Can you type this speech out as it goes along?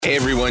Hey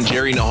everyone,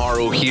 Jerry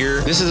Naharro here.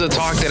 This is a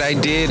talk that I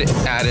did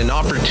at an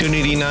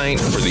opportunity night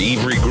for the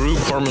Every Group,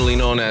 formerly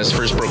known as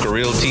First Broker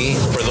Realty,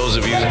 for those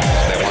of you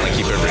that want to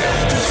keep it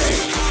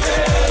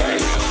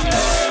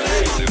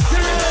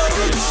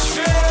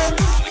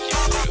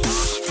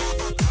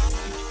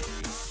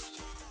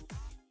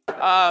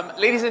real.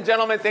 Ladies and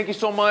gentlemen, thank you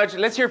so much.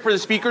 Let's hear it for the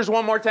speakers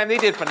one more time. They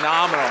did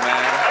phenomenal,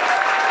 man.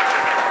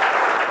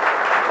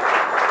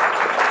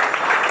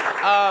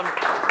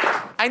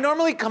 I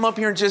normally come up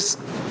here and just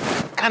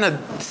kind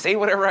of say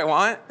whatever I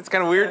want. It's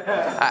kind of weird.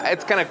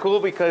 It's kind of cool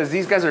because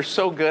these guys are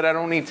so good. I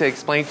don't need to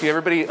explain to you.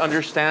 Everybody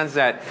understands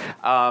that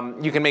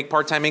you can make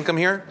part-time income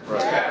here.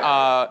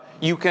 Right.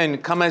 You can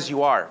come as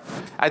you are.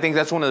 I think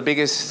that's one of the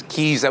biggest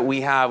keys that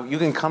we have. You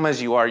can come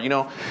as you are. You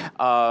know,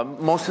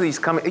 most of these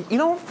come. You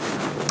know,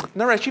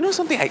 Naresh, you know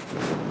something?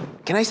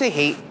 Can I say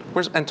hate?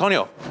 Where's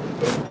Antonio?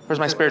 Where's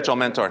my spiritual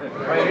mentor?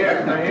 Right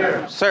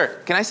here.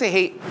 Sir, can I say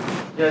hate?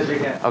 Yes, you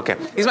can. Okay,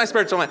 he's my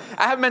spiritual man.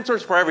 I have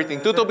mentors for everything.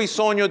 Tutto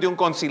bisogno di un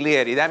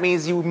consigliere. That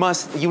means you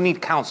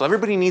need counsel.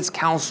 Everybody needs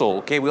counsel,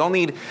 okay? We all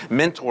need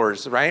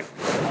mentors, right?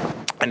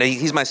 And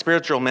he's my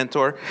spiritual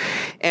mentor.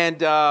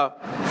 And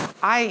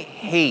I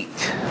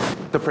hate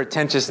the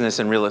pretentiousness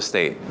in real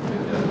estate.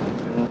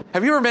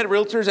 Have you ever met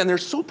realtors and they're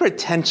so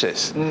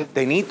pretentious?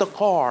 They need the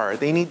car,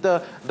 they need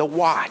the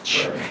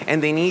watch,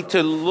 and they need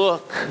to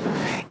look.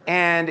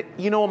 And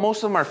you know,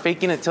 most of them are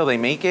faking it till they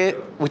make it,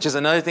 which is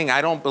another thing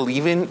I don't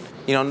believe in.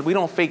 You know, we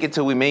don't fake it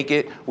till we make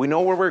it. We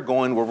know where we're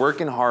going. We're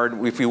working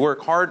hard. If you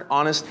work hard,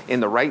 honest, in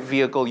the right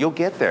vehicle, you'll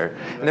get there.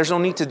 And there's no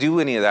need to do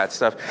any of that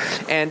stuff.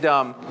 And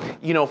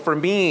you know, for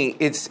me,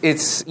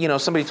 it's you know,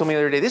 somebody told me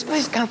the other day, this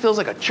place kind of feels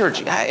like a church.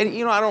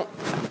 You know, I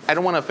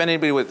don't want to offend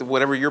anybody with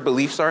whatever your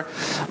beliefs are,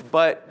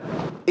 but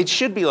it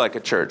should be like a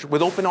church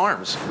with open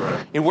arms.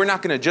 Right. And we're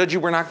not going to judge you.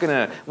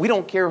 We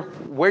don't care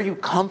where you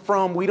come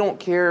from. We don't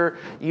care,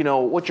 you know,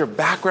 what your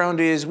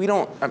background is.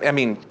 I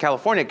mean,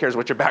 California cares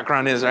what your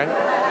background is, right?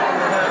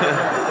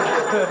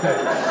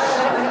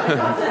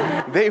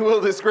 They will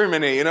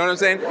discriminate, you know what I'm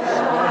saying?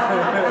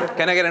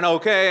 Can I get an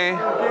okay?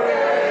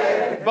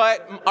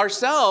 But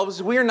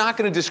ourselves, we are not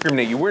going to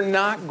discriminate you. We're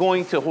not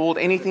going to hold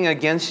anything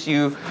against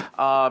you.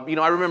 You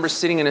know, I remember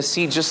sitting in a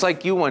seat just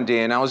like you one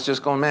day, and I was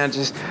just going, man,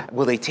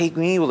 will they take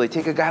me? Will they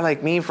take a guy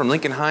like me from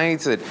Lincoln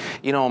Heights? That,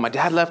 you know, my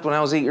dad left when I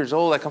was 8 years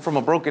old. I come from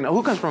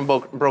who comes from a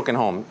broken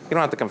home? You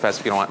don't have to confess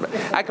if you don't want. But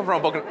I come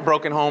from a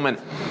broken home,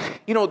 and,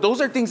 you know,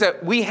 those are things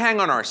that we hang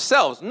on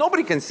ourselves.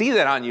 Nobody can see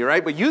that on you,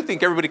 right? But you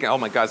think everybody can, oh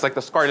my God, it's like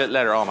the Scarlet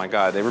Letter. Oh my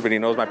God, everybody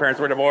knows my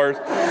parents were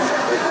divorced.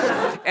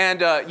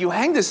 And you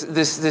hang this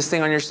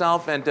thing on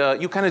yourself, and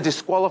you kind of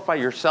disqualify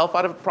yourself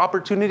out of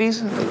opportunities.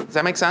 Does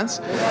that make sense?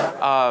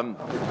 And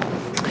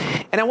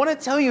I want to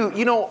tell you,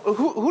 you know,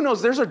 who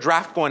knows? There's a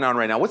draft going on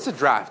right now. What's the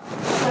draft?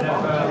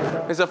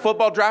 There's a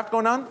football draft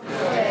going on?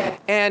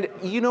 And,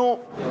 you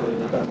know,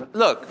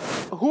 look,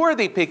 who are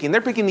they picking?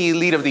 They're picking the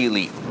elite of the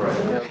elite.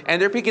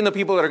 And they're picking the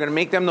people that are going to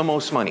make them the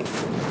most money.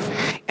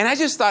 And I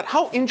just thought,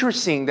 how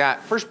interesting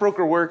that First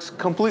Broker works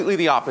completely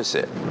the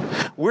opposite.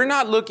 We're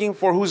not looking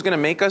for who's going to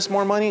make us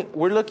more money.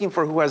 We're looking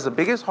for who has the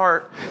biggest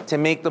heart to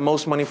make the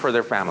most money for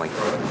their family.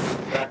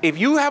 If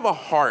you have a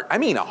heart, I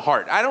mean a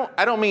heart. I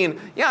don't mean,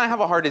 yeah, I have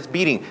a heart that's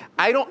beating.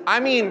 I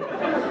mean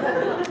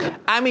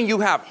you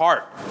have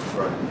heart.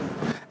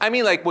 I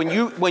mean, like when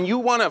you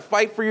want to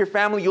fight for your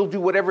family, you'll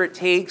do whatever it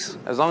takes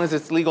as long as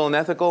it's legal and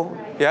ethical.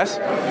 Yes?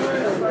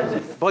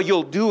 But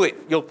you'll do it.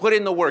 You'll put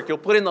in the work. You'll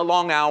put in the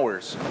long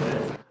hours.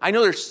 I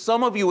know there's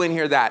some of you in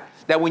here that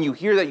when you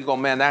hear that, you go,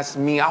 man, that's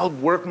me. I'll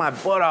work my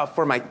butt off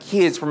for my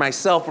kids, for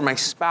myself, for my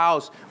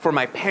spouse, for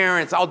my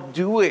parents. I'll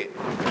do it.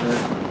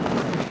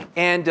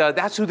 And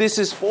that's who this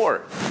is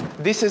for.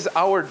 This is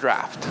our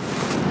draft.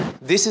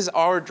 This is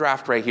our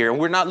draft right here. And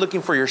we're not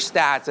looking for your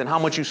stats and how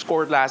much you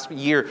scored last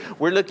year.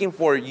 We're looking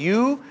for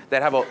you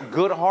that have a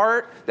good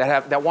heart,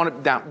 that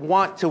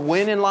want to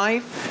win in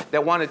life,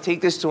 that want to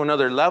take this to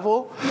another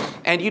level.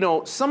 And, you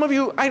know, some of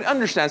you, I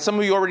understand, some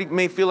of you already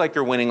may feel like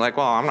you're winning, like,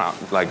 well, I'm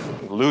not, like,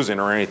 losing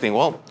or anything.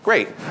 Well,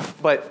 great.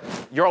 But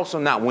you're also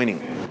not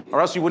winning, or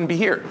else you wouldn't be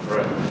here.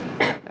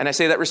 Right. And I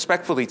say that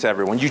respectfully to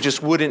everyone. You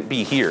just wouldn't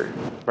be here,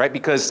 right?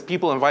 Because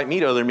people invite me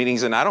to other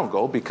meetings and I don't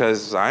go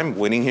because I'm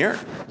winning here.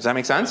 Does that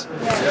make sense?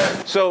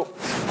 Yeah. So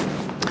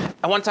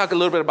I want to talk a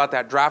little bit about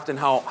that draft and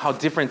how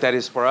different that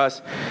is for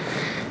us.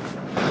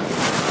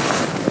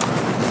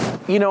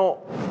 You know,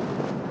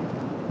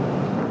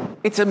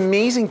 it's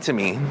amazing to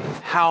me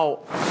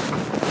how,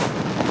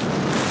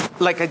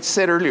 like I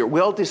said earlier, we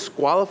all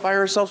disqualify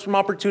ourselves from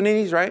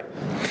opportunities, right?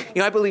 You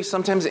know, I believe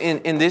sometimes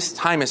in this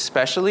time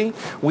especially,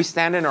 we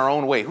stand in our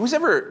own way. Who's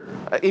ever,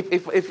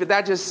 if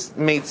that just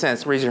made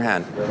sense, raise your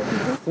hand.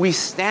 We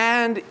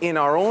stand in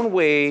our own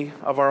way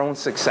of our own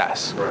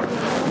success.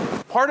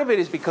 Part of it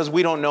is because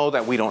we don't know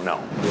that we don't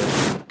know.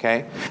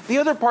 Okay? The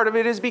other part of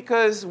it is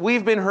because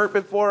we've been hurt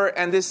before,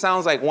 and this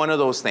sounds like one of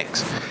those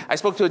things. I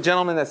spoke to a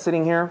gentleman that's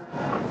sitting here.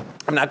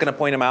 I'm not going to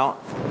point him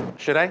out.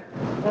 Should I?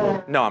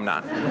 No, I'm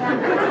not.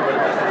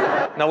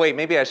 No, wait,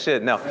 maybe I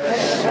should. No.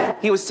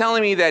 He was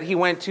telling me that he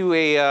went to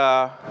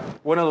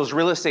one of those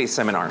real estate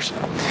seminars.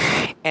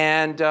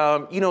 And,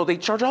 they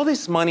charge all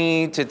this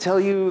money to tell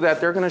you that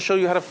they're going to show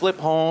you how to flip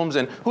homes.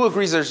 And who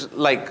agrees there's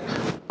like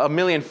a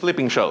million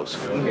flipping shows?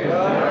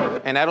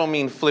 And I don't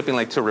mean flipping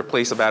like to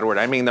replace a bad word.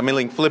 I mean a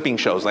million flipping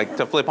shows, like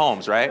to flip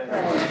homes, right?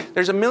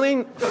 There's a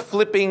million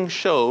flipping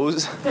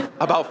shows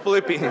about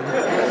flipping.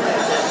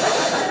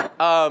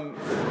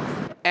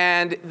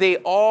 And they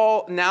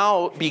all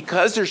now,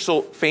 because they're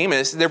so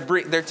famous,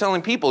 they're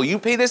telling people, you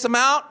pay this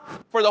amount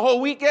for the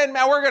whole weekend,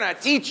 man, we're going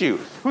to teach you.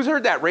 Who's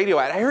heard that radio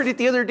ad? I heard it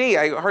the other day.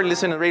 I hardly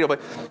listen to the radio,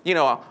 but,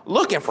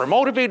 looking for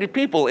motivated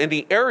people in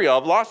the area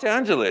of Los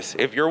Angeles.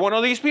 If you're one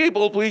of these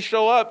people, please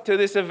show up to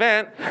this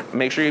event.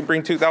 Make sure you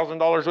bring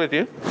 $2,000 with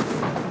you.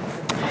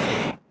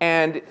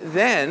 And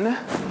then,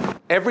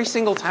 every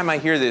single time I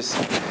hear this,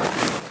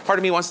 part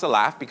of me wants to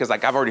laugh because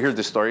I've already heard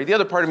this story. The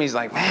other part of me is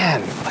like,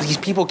 man, these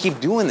people keep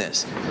doing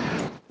this.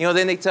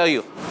 Then they tell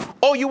you,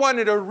 oh, you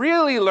wanted to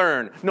really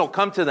learn. No,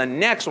 come to the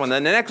next one.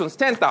 Then the next one's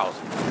 10,000.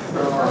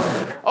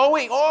 Oh,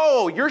 wait,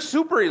 you're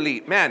super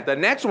elite. Man, the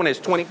next one is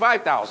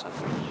 25,000.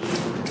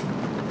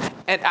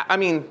 And I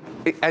mean,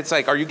 it's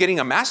like, are you getting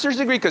a master's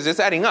degree? Because it's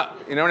adding up.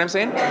 You know what I'm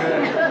saying?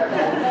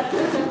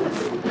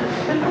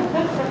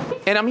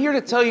 And I'm here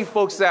to tell you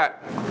folks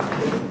that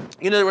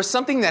there was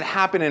something that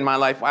happened in my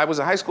life. I'm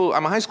a high school dropout.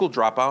 I'm a high school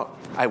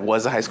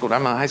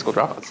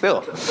dropout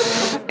still.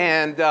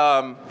 And,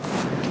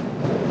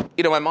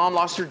 my mom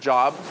lost her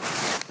job,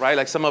 right?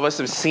 Like some of us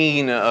have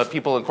seen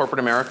people in corporate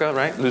America,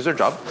 right, lose their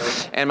job.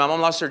 And my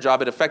mom lost her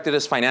job. It affected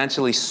us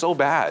financially so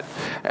bad.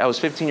 I was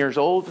 15 years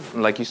old,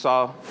 like you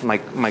saw my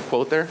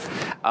quote there.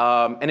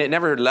 And it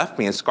never left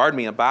me and scarred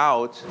me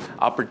about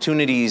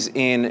opportunities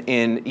in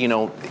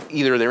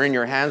either they're in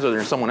your hands or they're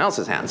in someone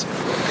else's hands.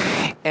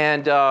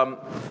 And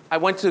I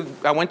went to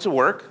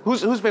work.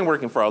 Who's been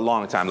working for a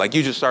long time? Like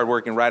you just started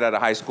working right out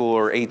of high school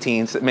or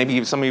 18,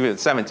 maybe some of you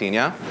at 17,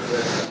 yeah?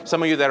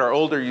 Some of you that are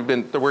older, you've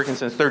been working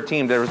since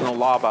 13. There was no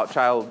law about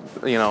child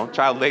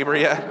labor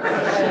yet.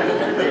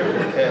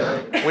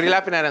 What are you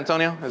laughing at,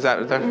 Antonio? Is that?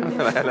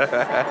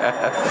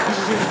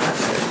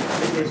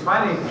 It's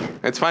funny.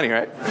 It's funny,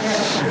 right?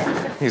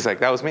 He's like,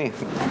 that was me.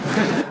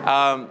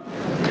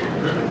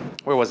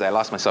 Where was I? I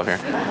lost myself here.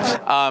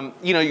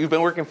 You've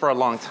been working for a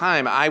long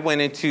time. I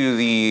went into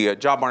the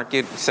job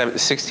market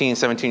 16,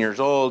 17 years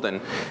old,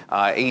 and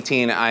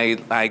 18,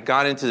 I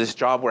got into this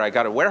job where I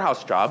got a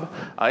warehouse job.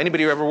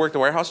 Anybody who ever worked a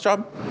warehouse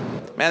job?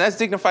 Man, that's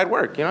dignified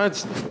work.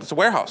 It's a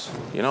warehouse.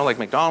 like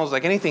McDonald's,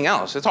 like anything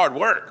else. It's hard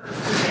work.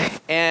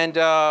 And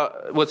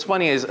what's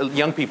funny is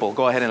young people,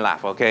 go ahead and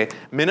laugh, okay?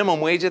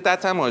 Minimum wage at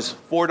that time was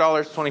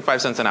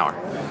 $4.25 an hour.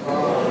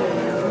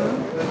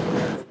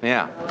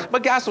 Yeah,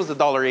 but gas was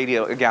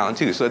 $1.80 a gallon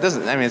too, so it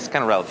doesn't. I mean, it's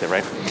kind of relative,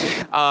 right?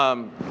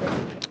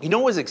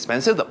 What was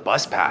expensive? The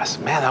bus pass.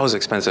 Man, that was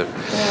expensive.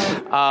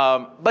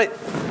 But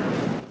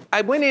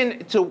I went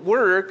in to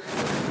work,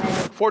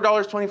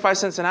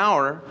 $4.25 an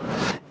hour,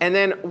 and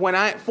then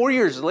 4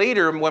 years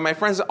later, when my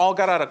friends all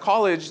got out of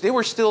college, they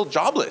were still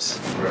jobless,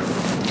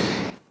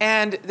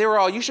 and they were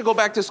all, "You should go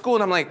back to school,"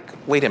 and I'm like,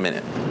 "Wait a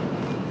minute."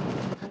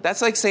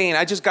 That's like saying,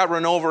 I just got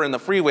run over in the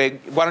freeway.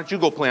 Why don't you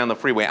go play on the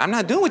freeway? I'm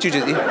not doing what you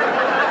just did.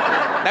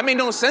 That made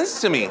no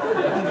sense to me.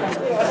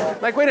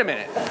 Like, wait a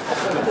minute.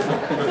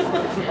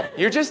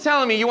 You're just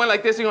telling me you went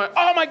like this and you went,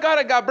 oh my God,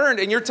 I got burned.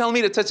 And you're telling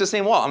me to touch the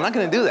same wall. I'm not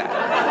going to do that.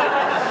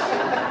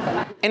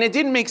 And it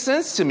didn't make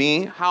sense to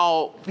me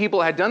how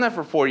people had done that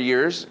for 4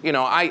 years.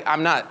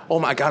 I'm not, oh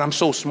my God, I'm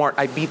so smart.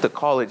 I beat the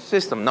college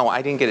system. No,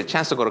 I didn't get a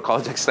chance to go to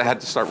college because I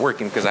had to start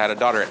working because I had a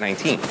daughter at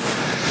 19.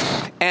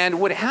 And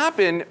what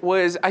happened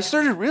was I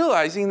started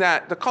realizing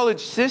that the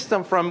college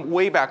system from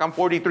way back, I'm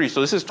 43, so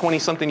this is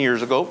 20-something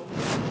years ago,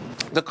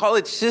 the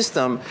college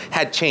system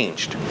had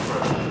changed.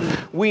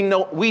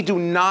 We do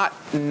not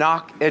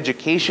knock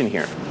education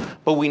here,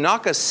 but we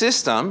knock a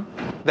system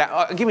that,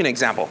 I'll give you an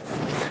example.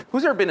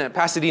 Who's ever been at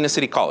Pasadena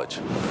City College?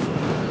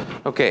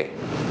 Okay,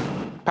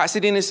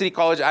 Pasadena City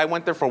College, I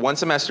went there for one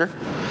semester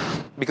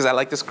because I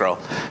like this girl,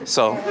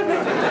 so...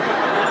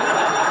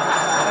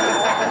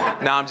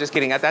 No, I'm just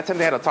kidding. At that time,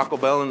 they had a Taco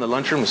Bell in the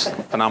lunchroom. It was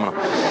phenomenal.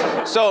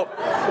 So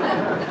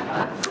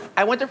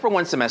I went there for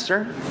one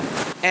semester,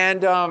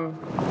 and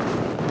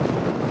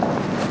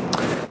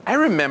I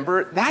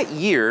remember that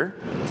year,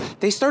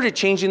 they started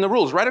changing the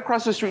rules. Right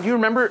across the street, you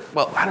remember?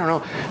 Well, I don't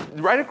know.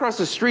 Right across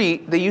the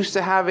street, they used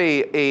to have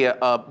a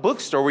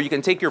bookstore where you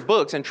can take your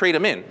books and trade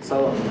them in.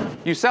 Sell them.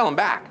 You sell them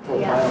back.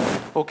 Yeah.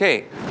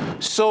 Okay.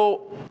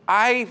 So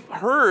I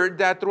heard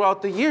that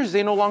throughout the years,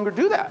 they no longer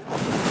do that.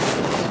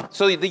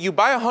 So you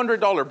buy a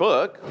 $100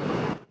 book,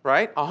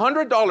 right? A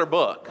 $100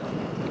 book.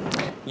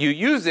 You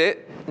use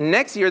it.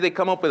 Next year, they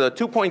come up with a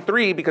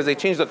 2.3 because they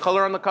changed the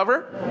color on the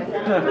cover.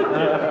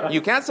 You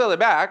can't sell it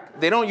back.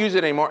 They don't use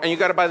it anymore. And you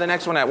got to buy the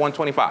next one at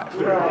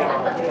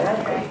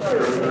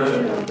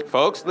 $125.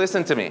 Folks,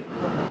 listen to me.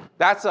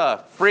 That's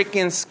a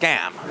freaking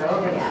scam.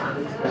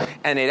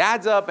 And it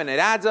adds up, and it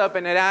adds up,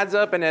 and it adds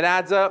up, and it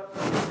adds up.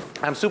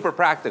 I'm super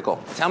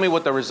practical. Tell me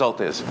what the result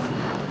is.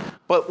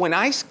 But when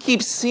I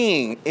keep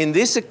seeing in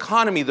this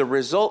economy the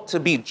result to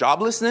be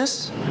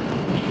joblessness,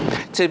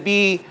 to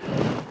be,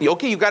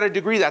 okay, you got a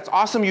degree, that's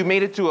awesome, you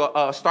made it to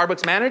a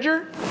Starbucks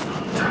manager,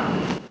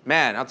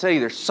 man, I'll tell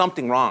you, there's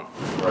something wrong.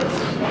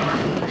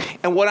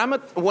 And what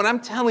I'm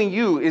telling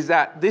you is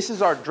that this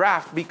is our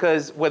draft,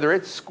 because whether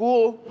it's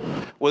school,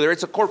 whether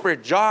it's a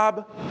corporate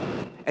job,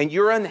 and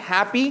you're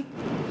unhappy,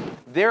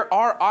 there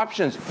are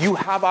options. You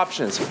have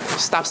options.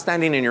 Stop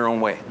standing in your own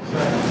way.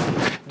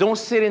 Don't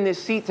sit in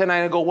this seat tonight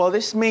and go, well,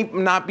 this may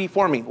not be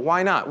for me.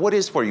 Why not? What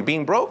is for you?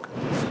 Being broke?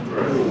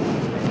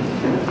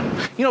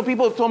 You know,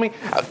 people have told me,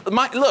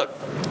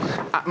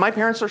 my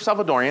parents are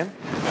Salvadorian.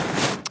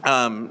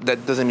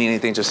 That doesn't mean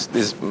anything, just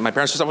is my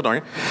parents are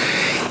Salvadorian.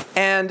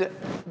 And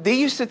they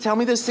used to tell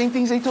me the same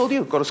things they told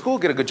you. Go to school,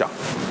 get a good job.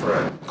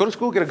 Right. Go to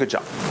school, get a good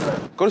job.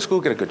 Go to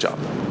school, get a good job.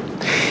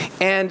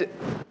 And,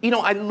 you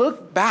know, I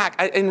look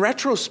back, in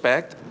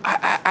retrospect,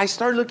 I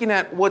started looking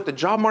at what the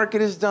job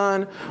market has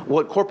done,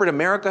 what corporate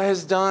America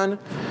has done.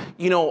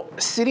 You know,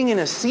 sitting in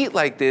a seat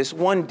like this,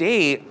 one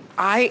day,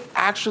 I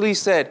actually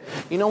said,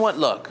 you know what,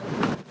 look,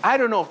 I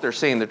don't know if they're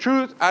saying the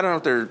truth. I don't know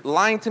if they're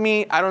lying to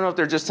me. I don't know if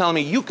they're just telling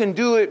me you can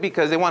do it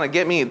because they want to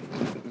get me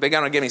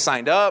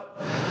signed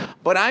up.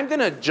 But I'm going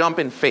to jump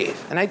in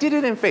faith. And I did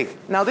it in faith.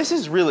 Now, this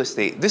is real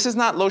estate. This is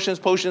not lotions,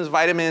 potions,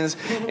 vitamins,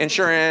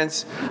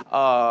 insurance,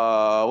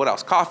 what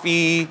else?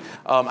 Coffee.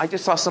 I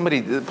just saw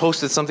somebody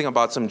posted something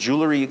about some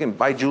jewelry. You can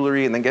buy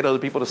jewelry and then get other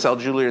people to sell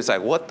jewelry. It's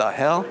like, what the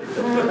hell?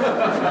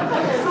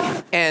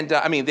 And,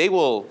 I mean, they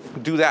will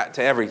do that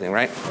to everything,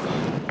 right?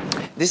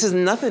 This is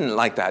nothing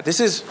like that.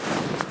 This is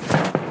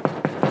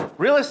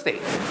real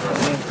estate.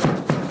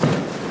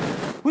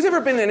 Who's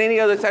ever been in any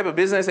other type of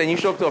business and you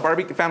show up to a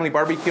family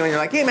barbecue and you're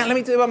like, hey man, let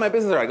me tell you about my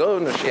business. They're like, oh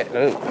no shit.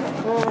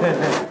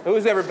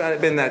 Who's ever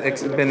been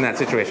in that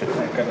situation?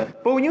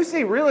 But when you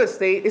say real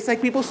estate, it's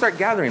like people start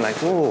gathering like,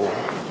 whoa,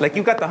 like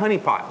you've got the honey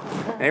pot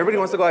and everybody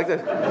wants to go like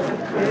this.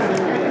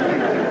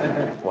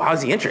 Well,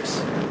 how's the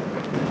interest?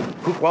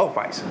 Who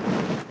qualifies?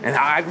 And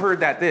I've heard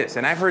that this,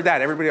 and I've heard that.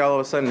 Everybody all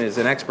of a sudden is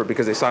an expert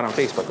because they saw it on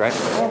Facebook, right?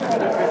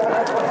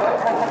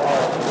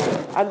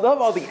 I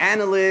love all the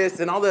analysts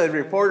and all the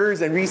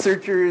reporters and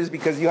researchers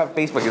because you have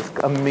Facebook. It's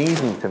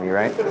amazing to me,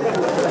 right?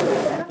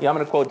 Yeah, I'm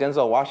going to quote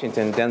Denzel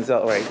Washington.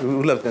 Denzel, right?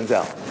 Who loves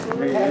Denzel?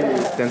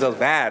 Denzel's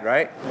bad,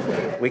 right?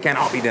 We can't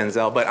all be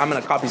Denzel, but I'm going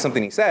to copy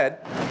something he said.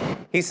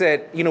 He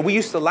said, you know, we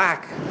used to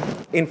lack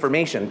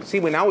information.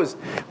 See, when I was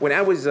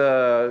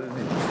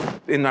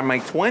in my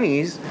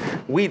 20s,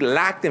 we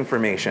lacked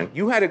information.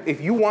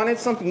 If you wanted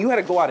something, you had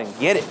to go out and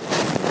get it.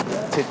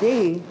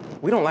 Today,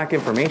 we don't lack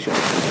information.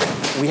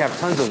 We have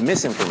tons of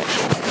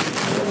misinformation.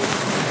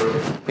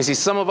 You see,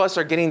 some of us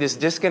are getting this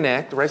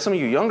disconnect, right? Some of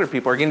you younger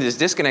people are getting this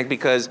disconnect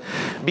because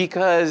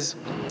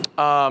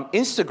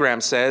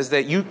Instagram says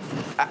that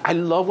I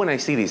love when I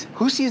see these.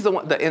 Who sees who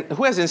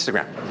has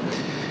Instagram?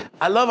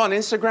 I love on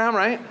Instagram,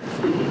 right?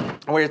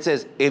 Where it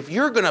says, if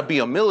you're going to be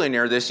a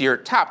millionaire this year,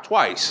 tap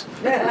twice.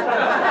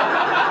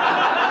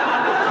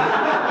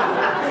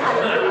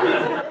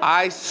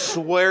 I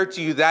swear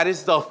to you, that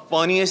is the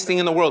funniest thing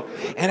in the world.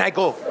 And I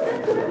go,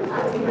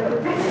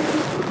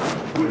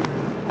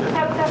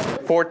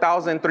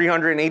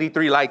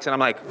 4,383 likes. And I'm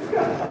like,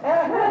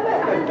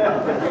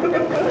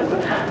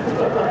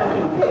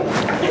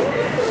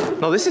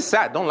 no, this is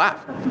sad. Don't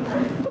laugh.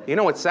 You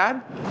know what's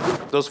sad?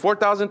 Those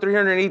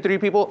 4,383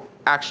 people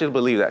actually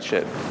believe that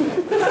shit.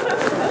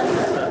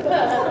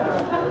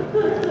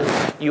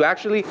 You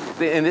actually,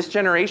 in this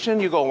generation,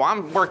 you go, well,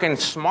 I'm working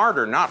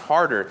smarter, not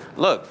harder.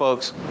 Look,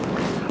 folks,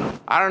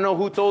 I don't know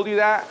who told you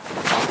that.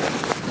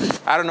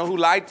 I don't know who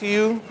lied to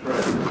you.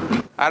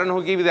 I don't know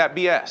who gave you that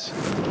BS.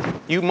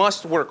 You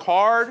must work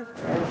hard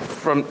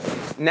from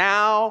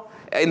now,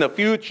 in the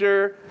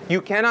future. You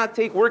cannot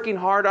take working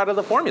hard out of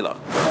the formula.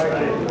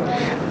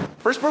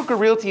 First Broker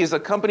Realty is a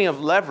company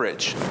of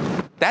leverage.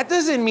 That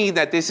doesn't mean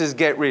that this is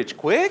get rich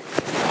quick.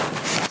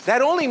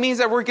 That only means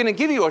that we're going to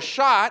give you a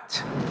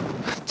shot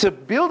to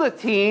build a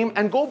team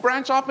and go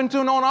branch off into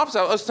an own office.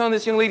 I was telling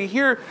this young lady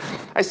here,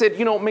 I said,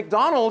 you know,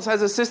 McDonald's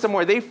has a system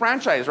where they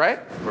franchise, right?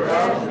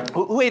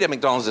 Who ate at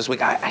McDonald's this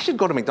week? I should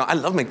go to McDonald's.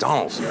 I love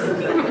McDonald's.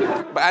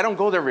 But I don't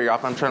go there very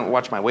often. I'm trying to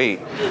watch my weight.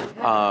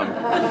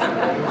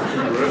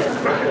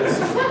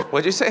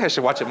 What'd you say? I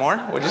should watch it more?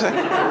 What'd you say?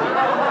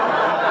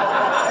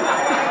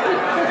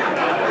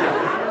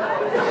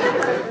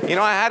 You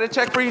know, I had a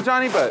check for you,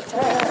 Johnny, but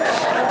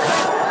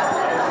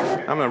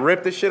I'm going to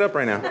rip this shit up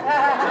right now.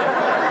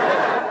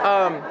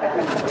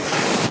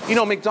 You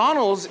know,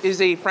 McDonald's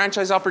is a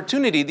franchise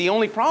opportunity. The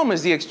only problem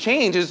is the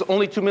exchange is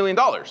only $2 million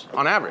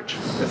on average.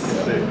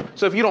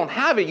 So if you don't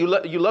have it, you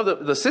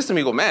love the system.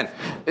 You go, man,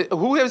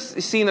 who has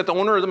seen that the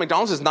owner of the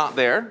McDonald's is not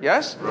there?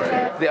 Yes?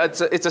 Right.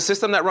 It's a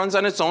system that runs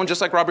on its own, just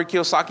like Robert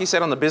Kiyosaki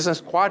said on the Business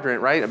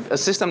Quadrant, right? A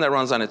system that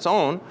runs on its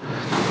own.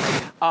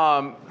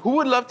 Who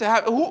would love to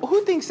have,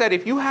 who thinks that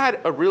if you had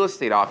a real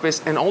estate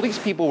office and all these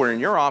people were in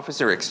your office,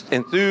 they're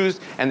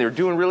enthused and they're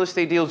doing real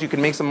estate deals, you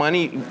can make some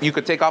money, you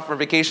could take off for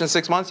vacation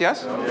 6 months,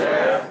 yes?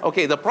 Yeah.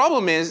 Okay, the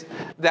problem is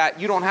that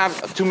you don't have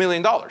 $2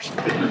 million.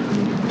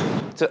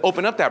 to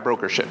open up that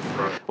brokership.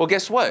 Well,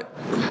 guess what?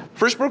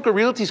 First Broker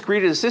Realty's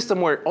created a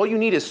system where all you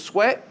need is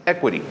sweat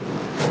equity.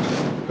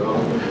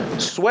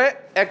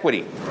 Sweat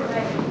equity.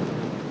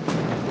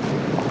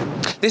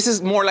 This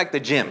is more like the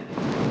gym.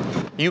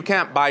 You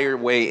can't buy your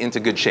way into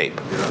good shape.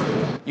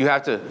 You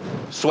have to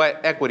sweat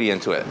equity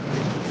into it.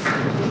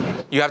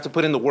 You have to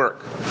put in the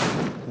work.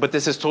 But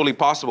this is totally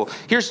possible.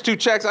 Here's 2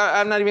 checks.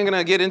 I'm not even going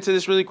to get into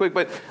this really quick,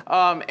 but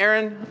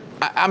Aaron,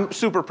 I'm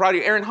super proud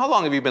of you. Aaron, how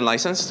long have you been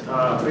licensed? 3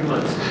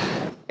 months.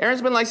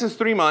 Aaron's been licensed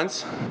 3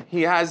 months.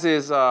 He has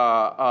his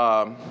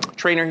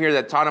trainer here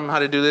that taught him how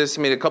to do this.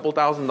 He made a couple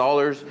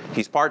 $1,000s.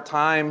 He's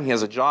part-time. He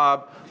has a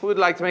job. Who would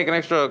like to make an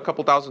extra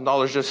couple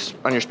 $1,000s just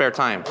on your spare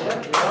time?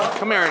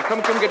 Come, Aaron. Come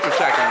get your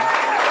check, Aaron.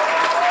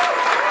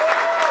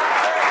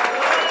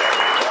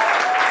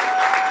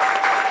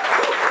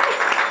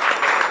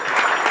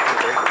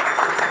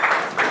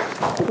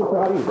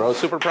 Bro,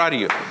 super proud of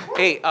you.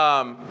 Hey,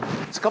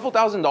 it's a couple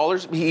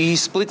 $1,000s. He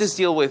split this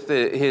deal with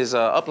his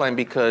upline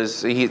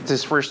because it's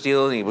his first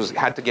deal and he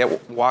had to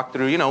get walked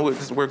through. You know,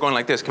 we're going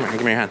like this. Come here,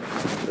 give me your hand.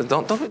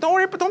 Don't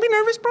worry, but don't be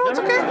nervous, bro. It's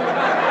okay.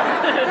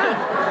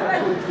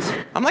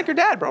 I'm like your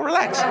dad, bro.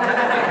 Relax.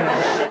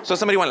 So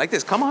somebody went like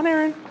this. Come on,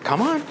 Aaron.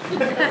 Come on.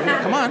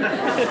 Come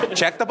on.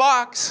 Check the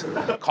box.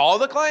 Call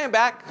the client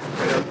back.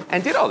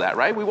 And did all that,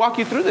 right? We walk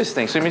you through this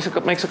thing. So he makes a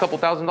couple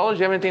 $1,000s.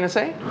 You have anything to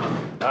say?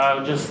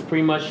 Just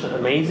pretty much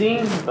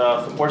amazing.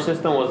 The support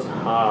system was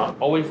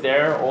always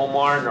there.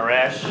 Omar,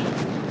 Naresh,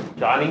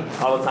 Johnny,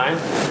 all the time.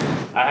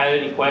 I had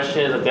any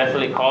questions, I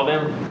definitely called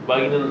them,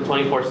 bugging them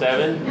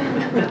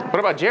 24/7. What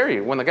about Jerry?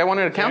 When the guy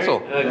wanted to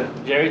cancel?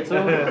 Jerry too,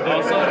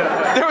 also.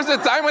 There was a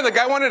time when the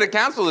guy wanted to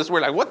cancel this.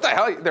 We're like, what the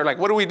hell? They're like,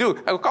 what do we do?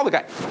 I will call the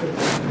guy.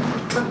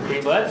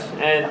 Pretty much.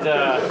 And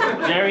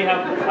Jerry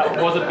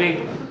was a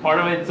big part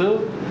of it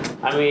too.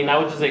 I mean, I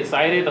was just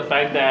excited the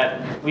fact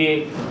that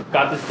we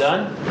got this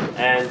done.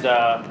 And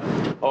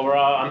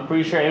overall, I'm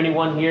pretty sure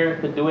anyone here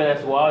could do it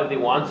as well if they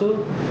want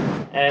to.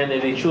 And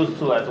if they choose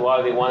to as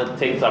well, they want to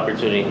take this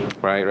opportunity.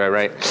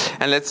 Right.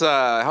 And let's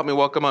help me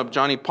welcome up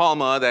Johnny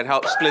Palma that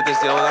helped split this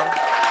deal with them.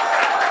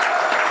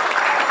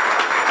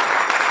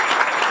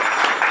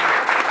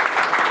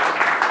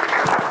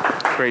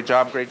 Great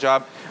job.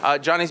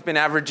 Johnny's been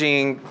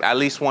averaging at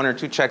least 1 or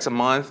 2 checks a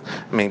month.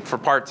 I mean, for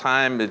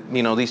part-time,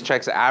 these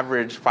checks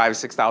average $5,000,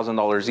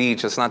 $6,000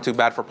 each. It's not too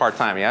bad for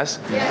part-time, yes?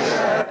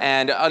 Yes.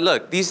 And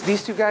look, these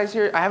 2 guys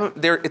here,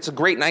 it's a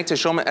great night to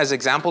show them as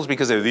examples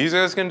because if these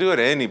guys can do it,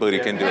 anybody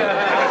can do it.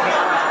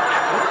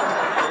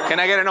 Can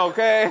I get an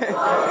okay?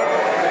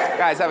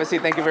 Guys, have a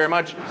seat. Thank you very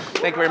much.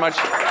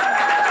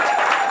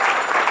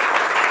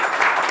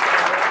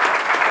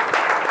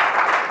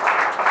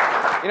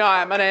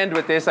 I'm going to end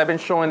with this. I've been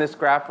showing this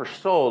graph for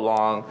so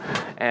long,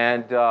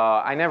 and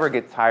I never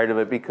get tired of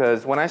it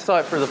because when I saw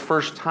it for the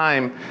first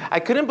time, I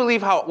couldn't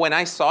believe how, when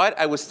I saw it,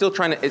 I was still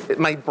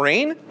my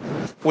brain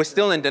was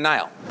still in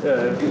denial.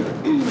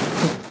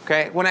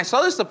 Okay? When I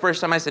saw this the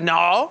first time, I said,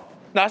 no,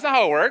 that's not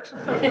how it works.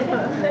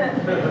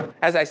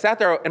 As I sat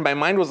there, and my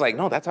mind was like,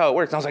 no, that's how it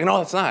works. And I was like, no,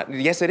 that's not.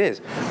 Yes, it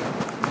is.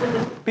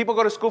 People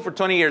go to school for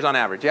 20 years on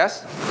average,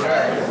 yes?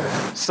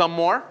 Yes. Some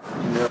more?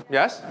 Yep.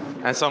 Yes?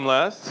 And some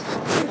less?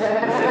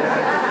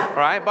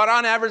 Right? But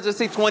on average, let's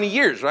say 20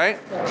 years, right?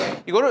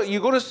 You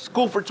go to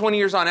school for 20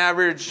 years on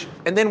average,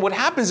 and then what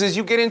happens is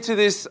you get into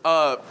this,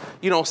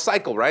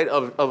 cycle, right,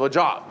 of a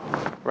job,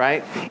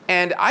 right?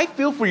 And I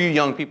feel for you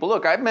young people.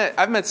 Look, I've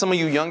met some of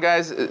you young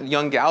guys,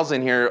 young gals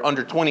in here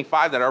under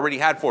 25 that already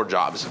had 4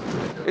 jobs.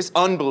 It's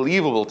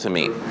unbelievable to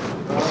me.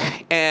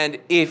 And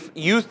if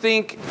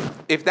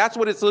that's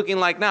what it's looking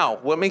like now,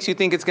 what makes you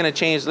think it's going to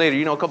change later?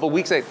 A couple of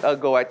weeks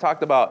ago, I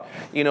talked about,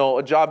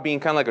 a job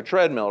being kind of like a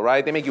treadmill,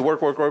 right? They make you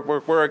work,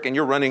 and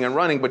you're running and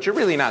running, but you're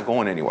really not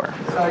going anywhere,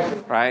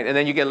 right? And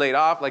then you get laid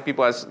off, like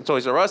people at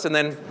Toys R Us, and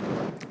then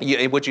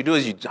what you do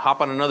is you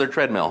hop on another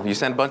treadmill. You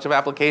send a bunch of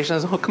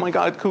applications. Oh, my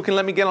God, who can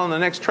let me get on the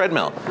next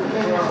treadmill?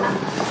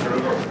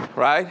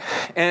 Right?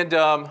 And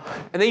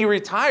then you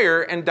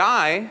retire and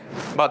die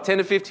about 10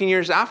 to 15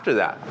 years after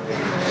that.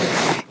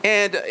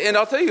 And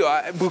I'll tell you,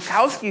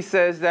 Bukowski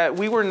says that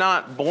we were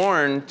not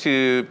born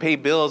to pay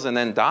bills and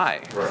then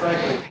die.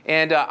 Right.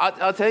 And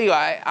I'll tell you,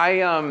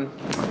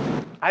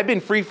 I've been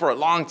free for a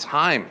long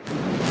time.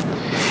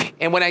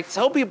 And when I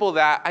tell people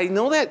that, I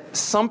know that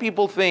some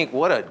people think,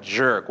 what a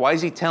jerk. Why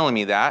is he telling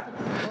me that?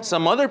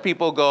 Some other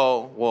people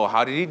go, well,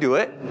 how did he do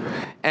it?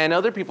 And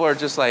other people are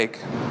just like,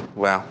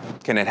 well,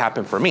 can it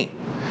happen for me?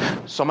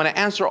 So I'm going to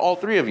answer all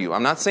 3 of you.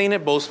 I'm not saying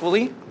it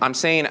boastfully. I'm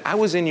saying I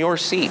was in your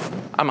seat.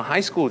 I'm a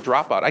high school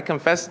dropout. I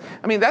confess.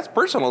 I mean, that's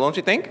personal, don't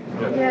you think?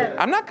 Yeah.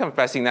 I'm not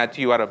confessing that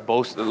to you out of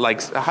boast.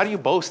 Like, how do you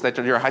boast that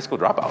you're a high school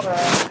dropout?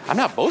 I'm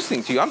not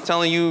boasting to you. I'm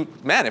telling you,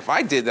 man, if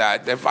I did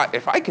that, if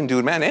I can do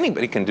it, man,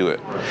 anybody can do it.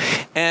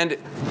 And,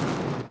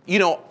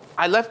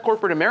 I left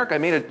corporate America.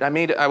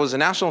 I was a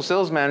national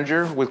sales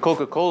manager with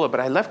Coca-Cola, but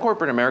I left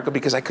corporate America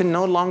because I could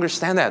no longer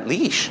stand that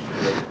leash.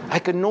 I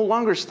could no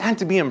longer stand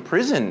to be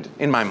imprisoned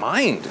in my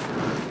mind.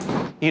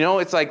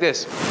 It's like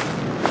this.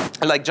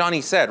 like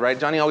Johnny said, right?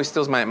 Johnny always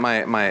steals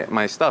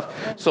my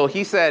stuff. So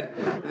he said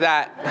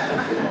that,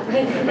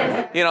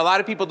 a lot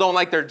of people don't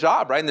like their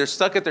job, right? And they're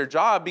stuck at their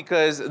job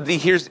because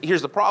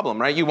here's the problem,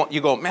 right?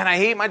 You go, man, I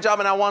hate my job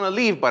and I want to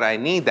leave, but I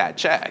need that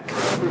check.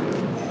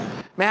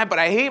 Man, but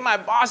I hate my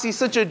boss, he's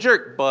such a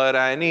jerk, but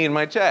I need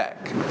my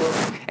check.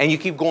 And you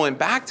keep going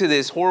back to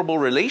this horrible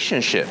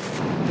relationship.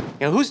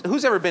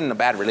 Who's ever been in a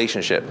bad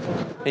relationship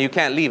and you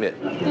can't leave it?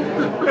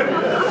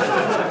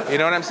 You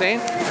know what I'm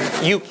saying?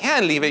 You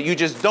can leave it, you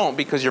just don't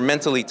because you're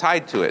mentally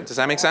tied to it. Does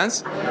that make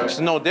sense? It's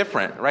no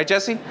different, right,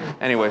 Jesse?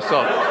 Anyway,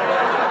 so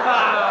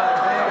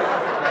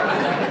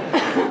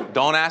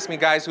don't ask me,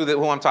 guys,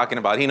 who I'm talking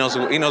about. He knows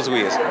who he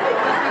is.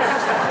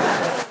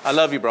 I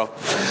love you, bro.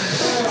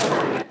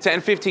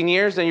 10, 15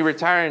 years, then you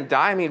retire and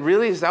die. I mean,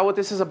 really, is that what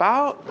this is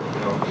about?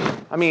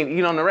 I mean,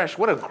 Naresh,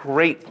 what a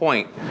great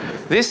point.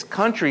 This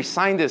country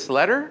signed this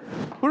letter.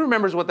 Who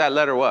remembers what that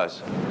letter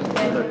was?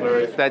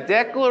 The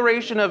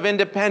Declaration of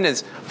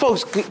Independence.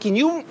 Folks, can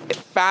you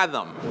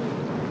fathom?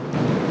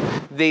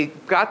 They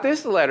got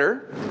this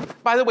letter.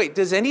 By the way,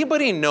 does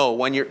anybody know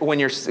when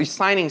you're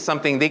signing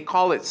something, they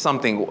call it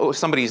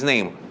somebody's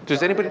name?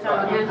 Does anybody?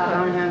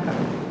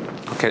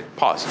 Okay,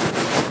 pause.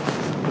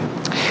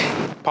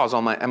 Pause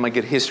on my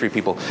good history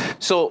people.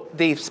 So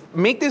they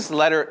make this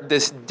letter,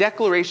 this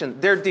declaration.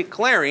 They're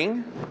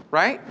declaring,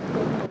 right?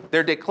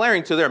 They're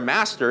declaring to their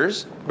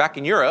masters back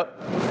in Europe,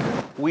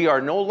 we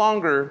are no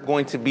longer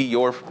going to be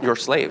your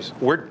slaves.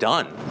 We're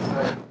done.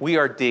 We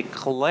are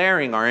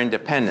declaring our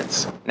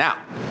independence. Now,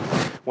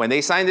 when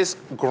they sign this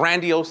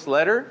grandiose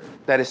letter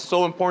that is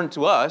so important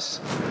to us,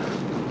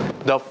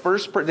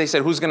 they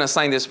said, who's going to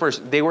sign this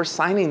first? They were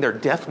signing their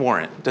death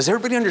warrant. Does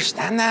everybody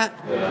understand that?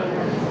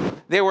 Yeah.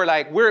 They were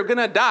like, we're going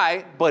to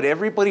die, but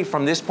everybody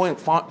from this point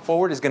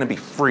forward is going to be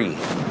free.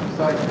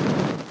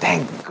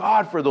 Thank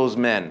God for those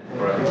men.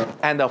 Right.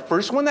 And the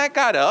first one that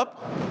got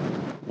up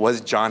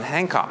was John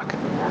Hancock.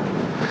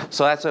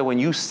 So that's why when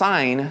you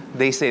sign,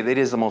 they say that it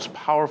is the most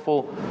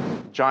powerful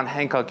John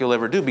Hancock you'll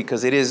ever do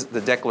because it is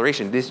the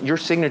declaration. Your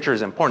signature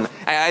is important.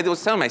 I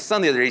was telling my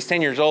son the other day, he's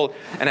 10 years old,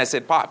 and I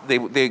said, Pop, they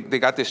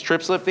got this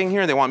trip slip thing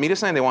here. They want me to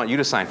sign. They want you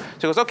to sign. So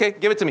he goes, okay,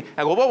 give it to me.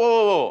 I go,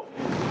 whoa.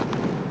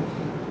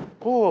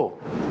 Whoa.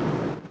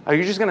 Are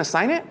you just going to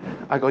sign it?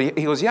 I go, he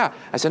goes, yeah.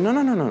 I said, no.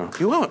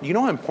 You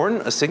know how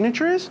important a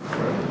signature is?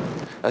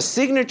 A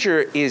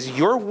signature is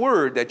your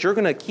word that you're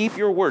going to keep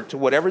your word to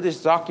whatever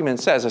this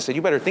document says. I said,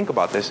 you better think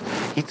about this.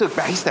 He stepped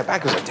back.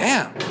 He was like,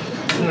 damn.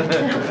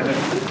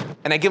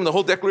 And I give him the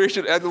whole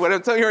declaration, what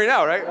I'm telling you right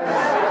now, right?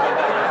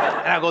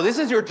 And I go, this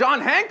is your John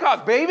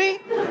Hancock, baby.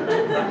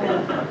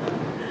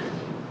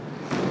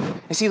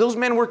 And see, those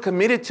men were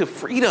committed to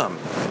freedom.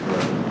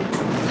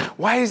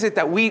 Why is it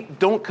that we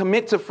don't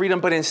commit to freedom,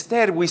 but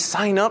instead we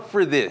sign up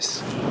for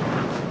this?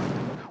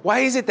 Why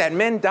is it that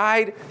men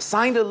died,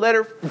 signed a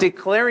letter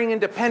declaring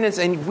independence,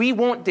 and we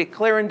won't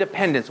declare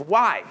independence?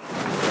 Why?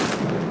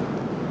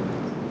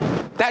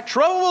 That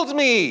troubles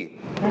me.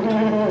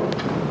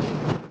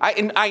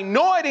 I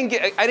know I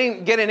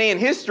didn't get an A in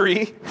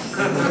history,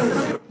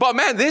 but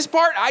man, this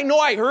part, I know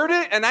I heard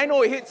it, and I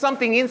know it hit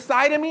something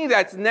inside of me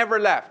that's never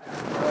left.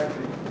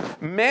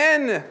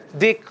 Men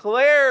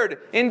declared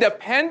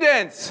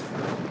independence,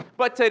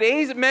 but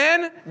today's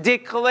men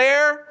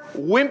declare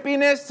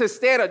wimpiness to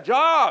stay at a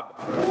job.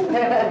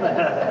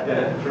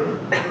 Yeah, true.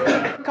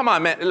 Come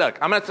on, man. Look,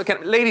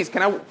 ladies,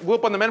 can I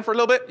whoop on the men for a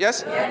little bit?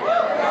 Yes?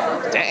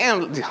 Yeah.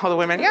 Damn, all the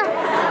women, yeah.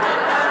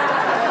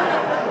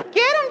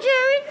 Get him,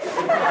 Jerry.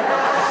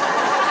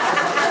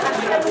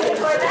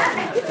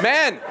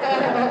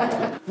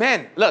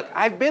 Man, look,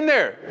 I've been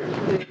there.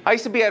 I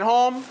used to be at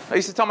home. I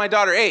used to tell my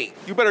daughter, hey,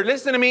 you better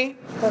listen to me.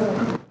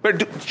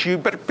 You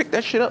better pick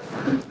that shit up.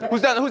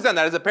 Who's done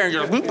that as a parent?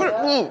 You're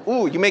like,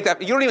 ooh, you make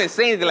that. You don't even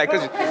say anything like,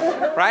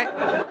 right?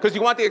 Because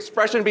you want the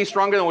expression to be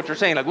stronger than what you're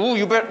saying. Like, ooh,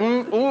 you better,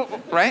 ooh,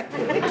 right?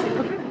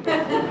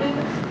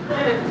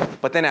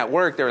 But then at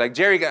work, they're like,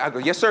 Jerry, I go,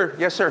 yes, sir.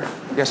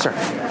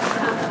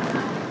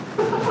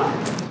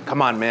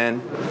 Come on,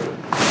 man.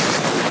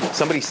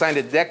 Somebody signed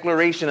a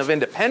Declaration of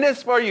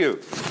Independence for you.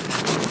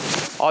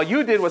 All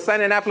you did was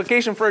sign an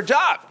application for a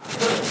job.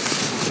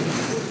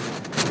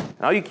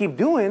 And all you keep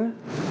doing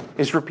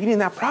is repeating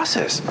that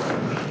process.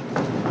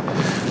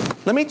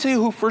 Let me tell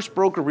you who First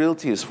Broker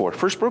Realty is for.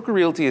 First Broker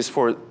Realty is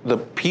for the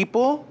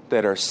people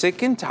that are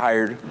sick and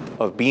tired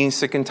of being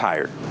sick and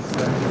tired.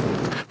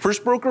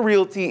 First Broker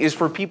Realty is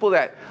for people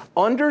that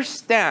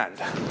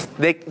understand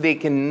they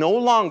can no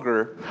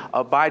longer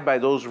abide by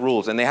those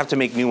rules and they have to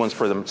make new ones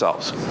for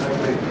themselves.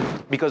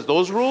 Because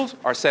those rules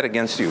are set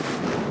against you.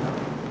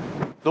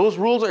 Those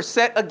rules are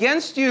set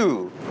against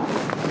you.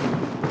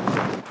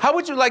 How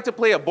would you like to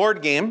play a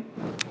board game?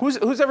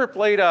 Who's ever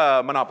played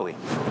Monopoly?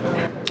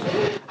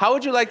 How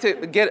would you like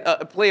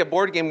to play a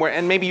board game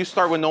and maybe you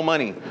start with no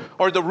money?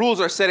 Or the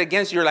rules are set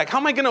against you. You're like, how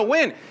am I going to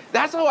win?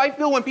 That's how I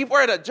feel when people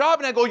are at a job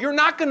and I go, you're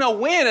not going to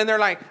win. And they're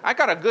like, I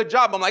got a good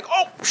job. I'm like,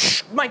 oh,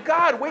 my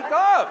God, wake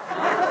up.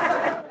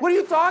 What are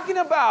you talking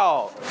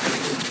about?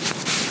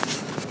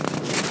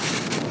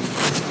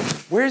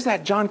 Where's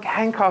that John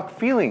Hancock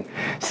feeling?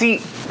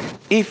 See,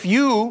 if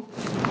you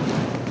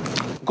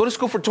go to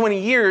school for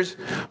 20 years,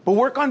 but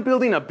work on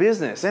building a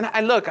business. And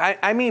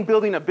I mean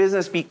building a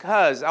business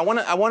because I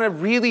want to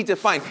really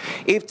define.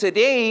 If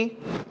today,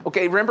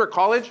 okay, remember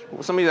college?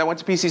 Somebody that went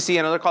to PCC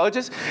and other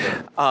colleges?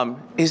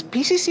 Is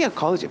PCC a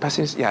college?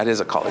 Yeah, it is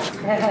a college.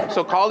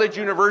 So college,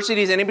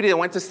 universities, anybody that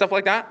went to stuff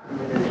like that?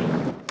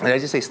 Did I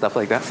just say stuff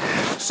like that?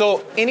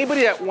 So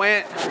anybody that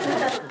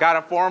got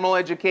a formal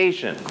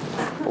education,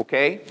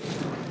 okay?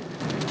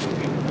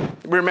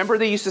 Remember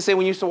they used to say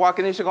when you used to walk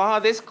in, they used to go, oh,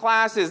 this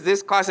class is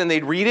this class, and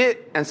they'd read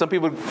it, and some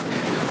people,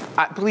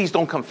 please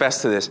don't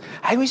confess to this.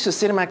 I used to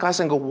sit in my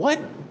class and go,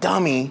 what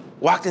dummy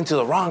walked into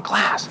the wrong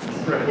class?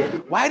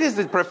 Why does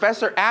the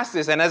professor ask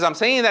this? And as I'm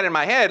saying that in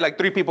my head, like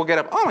 3 people get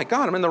up, oh my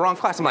God, I'm in the wrong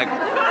class. I'm like, oh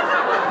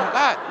my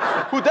God,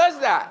 who does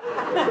that?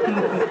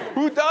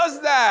 Who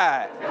does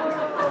that?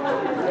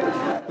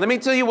 Let me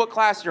tell you what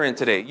class you're in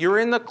today. You're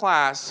in the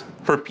class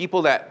for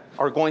people that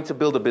are going to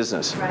build a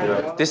business.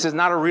 Right. This is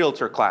not a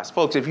realtor class.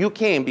 Folks, if you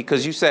came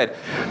because you said,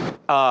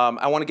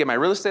 I want to get my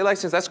real estate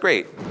license, that's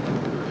great.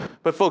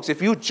 But folks,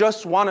 if you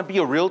just want to be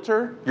a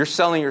realtor, you're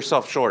selling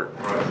yourself short.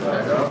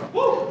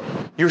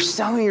 You're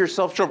selling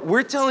yourself short.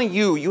 We're telling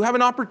you, you have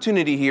an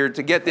opportunity here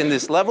to get in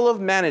this level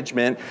of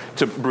management,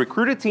 to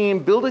recruit a team,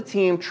 build a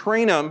team,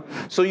 train them,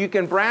 so you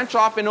can branch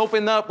off and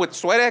open up with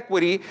sweat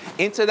equity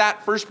into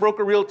that First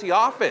Broker Realty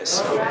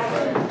office.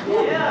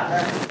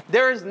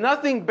 There is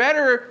nothing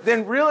better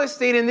than real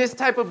estate in this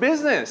type of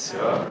business.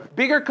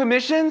 Bigger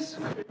commissions,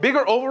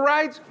 bigger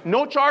overrides,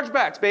 no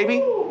chargebacks,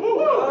 baby.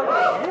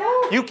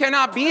 You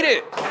cannot beat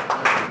it.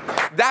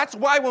 That's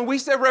why when we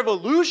say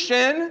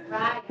revolution,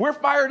 we're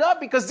fired up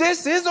because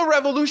this is a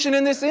revolution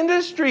in this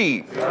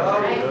industry.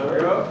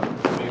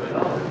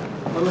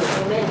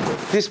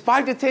 This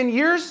 5 to 10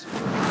 years,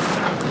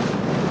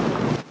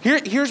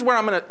 here's where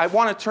I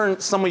want to turn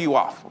some of you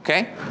off,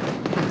 okay?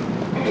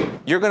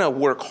 You're going to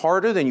work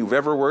harder than you've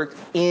ever worked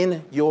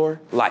in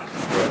your life.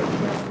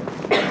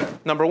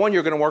 Number one,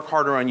 you're going to work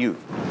harder on you.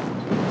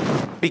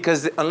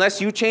 Because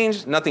unless you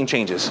change, nothing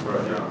changes.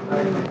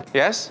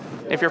 Yes?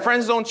 If your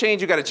friends don't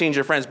change, you got to change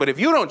your friends. But if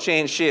you don't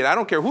change, shit, I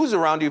don't care who's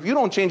around you. If you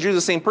don't change, you're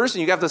the same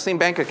person. You have the same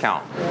bank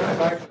account.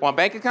 Want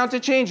bank account to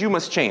change? You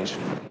must change.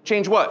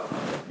 Change what?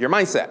 Your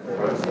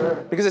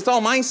mindset. Because it's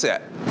all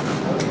mindset.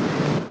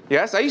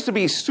 Yes? I used to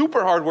be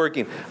super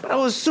hardworking, but I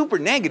was super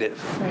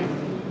negative.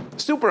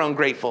 Super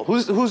ungrateful.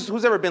 Who's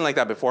ever been like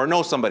that before?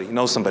 Know somebody.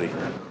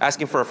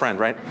 Asking for a friend,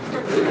 right?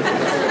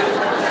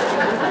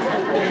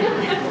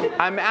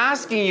 I'm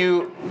asking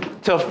you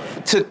to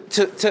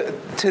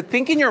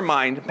think in your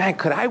mind, man,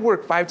 could I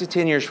work 5 to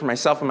 10 years for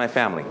myself and my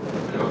family?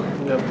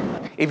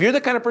 If you're the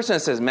kind of person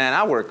that says, man,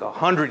 I'll work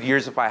 100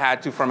 years if I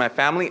had to for my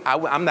family,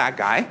 I'm that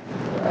guy.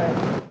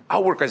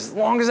 I'll work as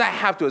long as I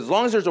have to. As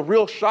long as there's a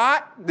real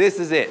shot, this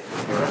is it.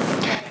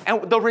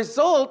 And the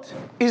result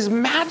is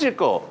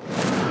magical.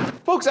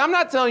 Folks, I'm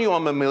not telling you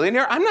I'm a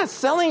millionaire. I'm not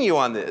selling you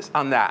on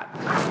that.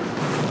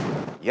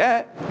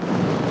 Yet.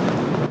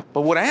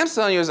 But what I am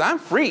telling you is I'm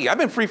free. I've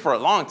been free for a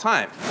long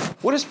time.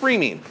 What does free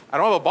mean? I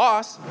don't have a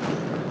boss.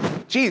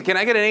 Geez, can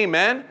I get an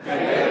amen?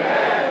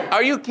 Amen?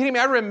 Are you kidding me?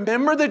 I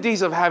remember the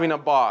days of having a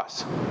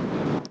boss.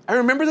 I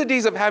remember the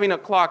days of having to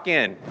clock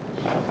in.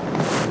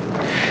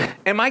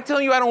 Am I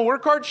telling you I don't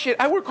work hard? Shit,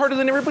 I work harder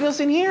than everybody else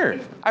in here.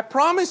 I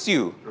promise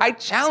you. I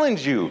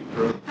challenge you.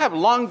 I have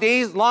long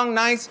days, long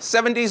nights,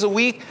 7 days a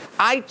week.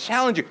 I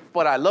challenge you.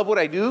 But I love what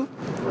I do.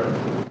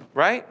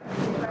 Right?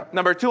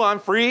 Number 2, I'm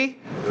free.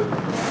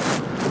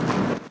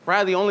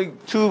 Right? The only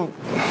 2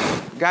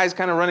 guys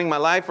kind of running my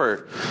life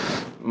are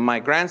my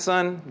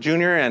grandson,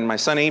 Junior, and my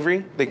son,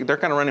 Avery. They're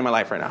kind of running my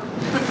life right now.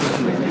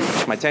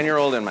 My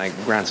 10-year-old and my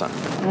grandson.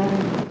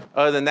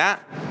 Other than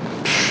that,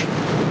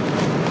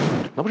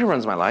 nobody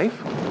runs my life.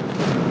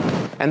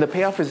 And the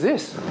payoff is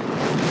this.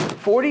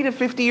 40 to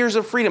 50 years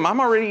of freedom. I'm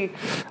already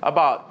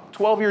about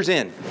 12 years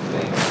in.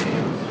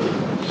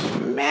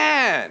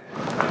 Man.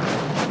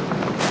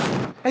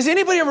 Has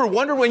anybody ever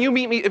wondered when you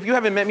meet me, if you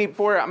haven't met me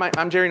before,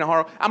 I'm Jerry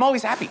Najarro, I'm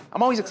always happy.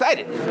 I'm always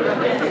excited.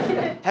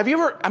 Have you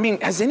ever,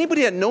 has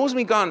anybody that knows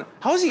me gone,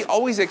 how is he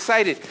always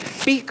excited?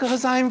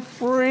 Because I'm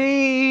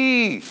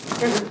free.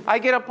 I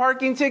get a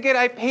parking ticket,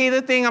 I pay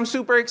the thing, I'm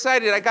super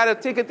excited. I got a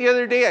ticket the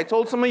other day, I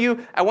told some of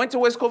you, I went to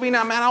West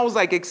Covina, man, I was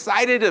like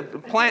excited to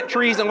plant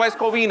trees in West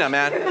Covina,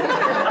 man.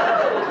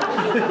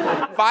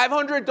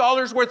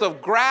 $500 worth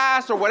of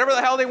grass or whatever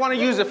the hell they want to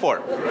use it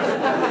for.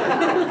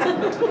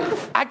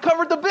 I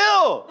covered the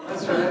bill.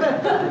 That's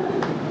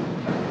right.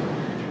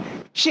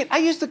 Shit, I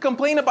used to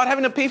complain about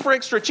having to pay for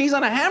extra cheese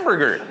on a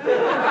hamburger.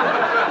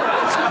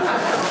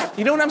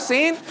 You know what I'm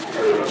saying?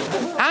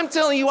 I'm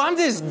telling you, I'm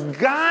this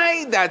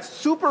guy that's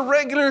super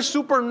regular,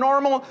 super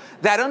normal,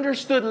 that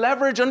understood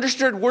leverage,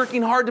 understood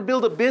working hard to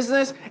build a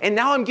business, and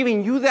now I'm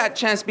giving you that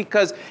chance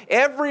because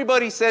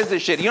everybody says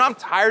this shit. You know, I'm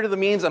tired of the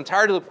memes, I'm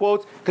tired of the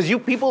quotes, because you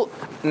people,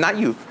 not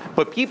you,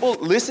 but people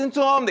listen to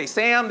them, they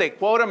say them, they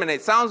quote them, and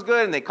it sounds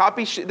good, and they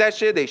copy that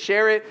shit, they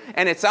share it,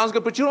 and it sounds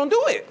good, but you don't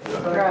do it.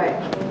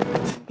 Right.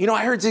 You know,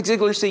 I heard Zig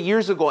Ziglar say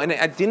years ago, and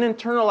I didn't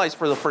internalize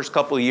for the first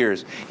couple of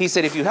years. He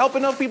said, if you help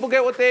enough people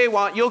get what they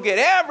want, you'll get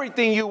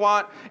everything you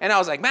want. And I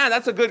was like, man,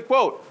 that's a good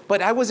quote.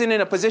 But I wasn't in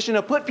a position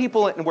to put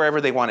people in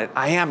wherever they wanted.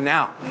 I am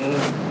now.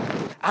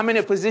 I'm in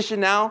a position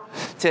now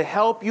to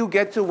help you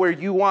get to where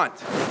you want.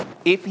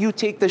 If you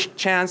take the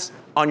chance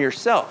on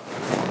yourself,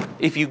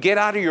 if you get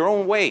out of your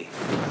own way,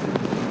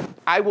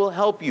 I will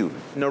help you.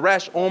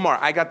 Naresh, Omar,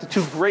 I got the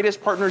two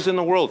greatest partners in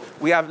the world.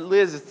 We have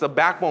Liz, it's the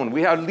backbone.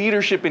 We have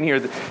leadership in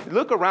here.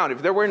 Look around.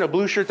 If they're wearing a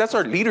blue shirt, that's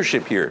our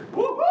leadership here.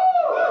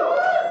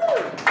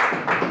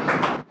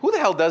 Who the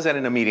hell does that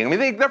in a meeting? I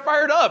mean, they're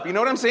fired up. You know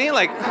what I'm saying?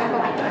 Like,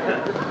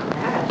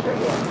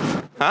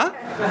 huh?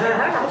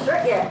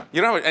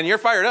 You know, and you're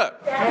fired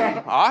up.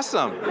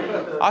 Awesome.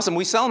 Awesome.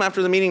 We sell them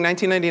after the meeting,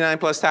 $19.99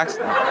 plus tax.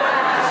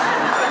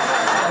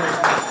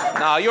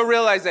 Now, you'll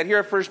realize that here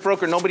at First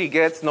Broker, nobody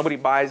gets, nobody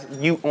buys.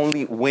 You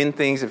only win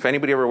things. If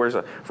anybody ever wears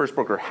a First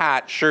Broker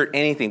hat, shirt,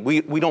 anything,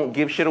 we don't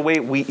give shit away.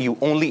 You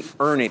only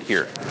earn it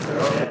here.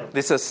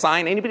 This is a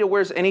sign. Anybody that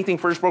wears anything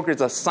First Broker,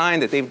 it's a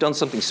sign that they've done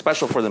something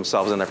special for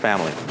themselves and their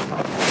family.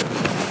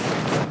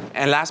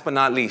 And last but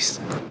not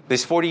least,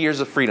 this 40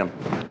 years of freedom.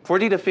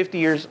 40 to 50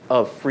 years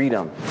of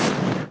freedom.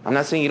 I'm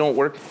not saying you don't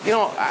work. You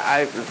know,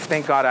 I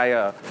thank God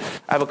I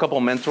have a couple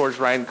of mentors,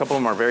 right? A couple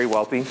of them are very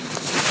wealthy.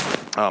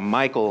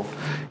 Michael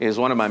is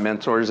one of my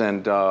mentors,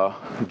 and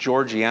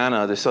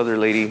Georgiana, this other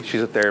lady,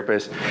 she's a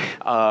therapist.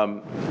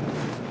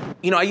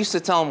 You know, I used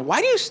to tell them,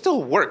 why do you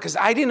still work? Because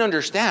I didn't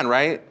understand,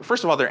 right?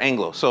 First of all, they're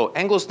Anglo. So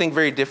Anglos think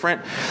very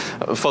different.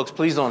 Folks,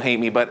 please don't hate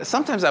me, but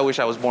sometimes I wish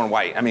I was born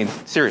white. I mean,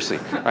 seriously,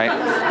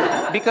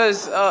 right?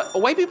 Because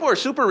white people are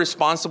super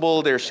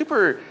responsible.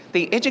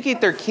 They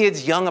educate their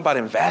kids young about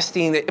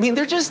investing. I mean,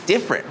 they're just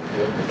different.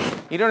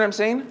 You know what I'm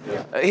saying?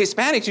 Yeah.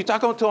 Hispanics, you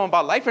talk to them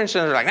about life insurance,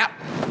 they're like, nah,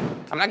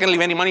 I'm not going to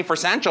leave any money for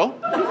Sancho.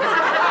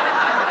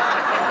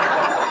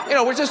 You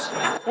know,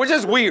 we're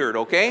just weird,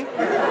 okay?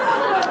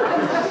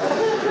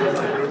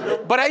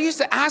 But I used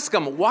to ask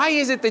them, why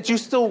is it that you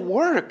still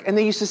work? And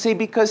they used to say,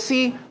 because,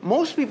 see,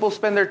 most people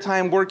spend their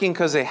time working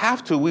because they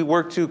have to. We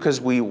work too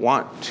because we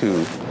want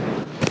to.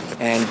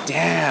 And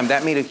damn,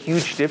 that made a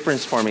huge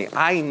difference for me.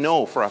 I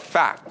know for a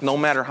fact, no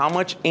matter how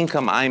much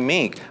income I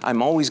make,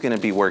 I'm always going to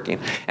be working.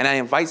 And I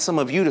invite some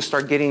of you to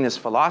start getting this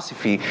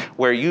philosophy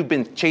where you've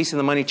been chasing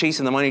the money,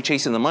 chasing the money,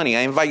 chasing the money.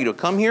 I invite you to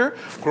come here,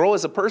 grow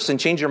as a person,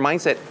 change your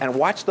mindset, and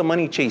watch the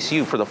money chase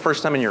you for the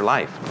first time in your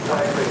life.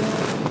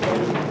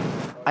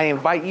 I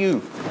invite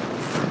you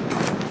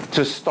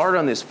to start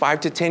on this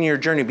 5 to 10 year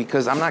journey,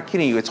 because I'm not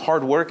kidding you, it's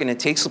hard work and it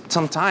takes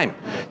some time.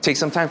 It takes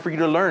some time for you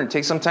to learn. It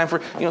takes some time for,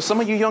 you know,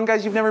 some of you young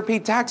guys, you've never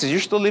paid taxes. You're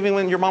still living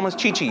with your mama's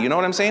chichi. You know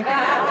what I'm saying?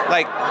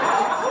 Like,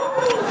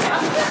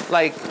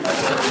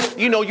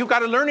 you know, you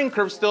got a learning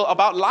curve still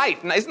about life.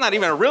 It's not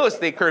even a real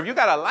estate curve. You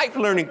got a life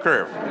learning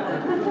curve.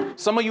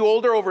 Some of you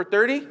older, over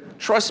 30,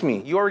 trust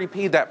me, you already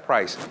paid that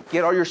price.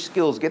 Get all your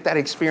skills, get that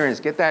experience,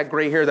 get that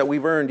gray hair that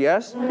we've earned,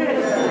 yes?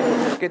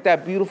 Get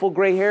that beautiful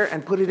gray hair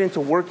and put it into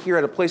work here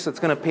at a place that's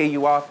going to pay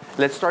you off.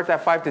 Let's start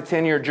that 5 to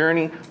 10 year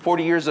journey,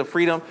 40 years of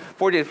freedom,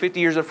 40 to 50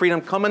 years of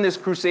freedom. Come on this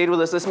crusade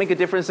with us. Let's make a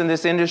difference in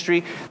this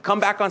industry. Come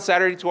back on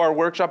Saturday to our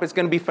workshop. It's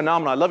going to be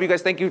phenomenal. I love you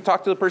guys. Thank you.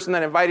 Talk to the person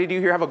that invited you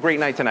here. Have a great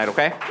night tonight,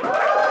 okay?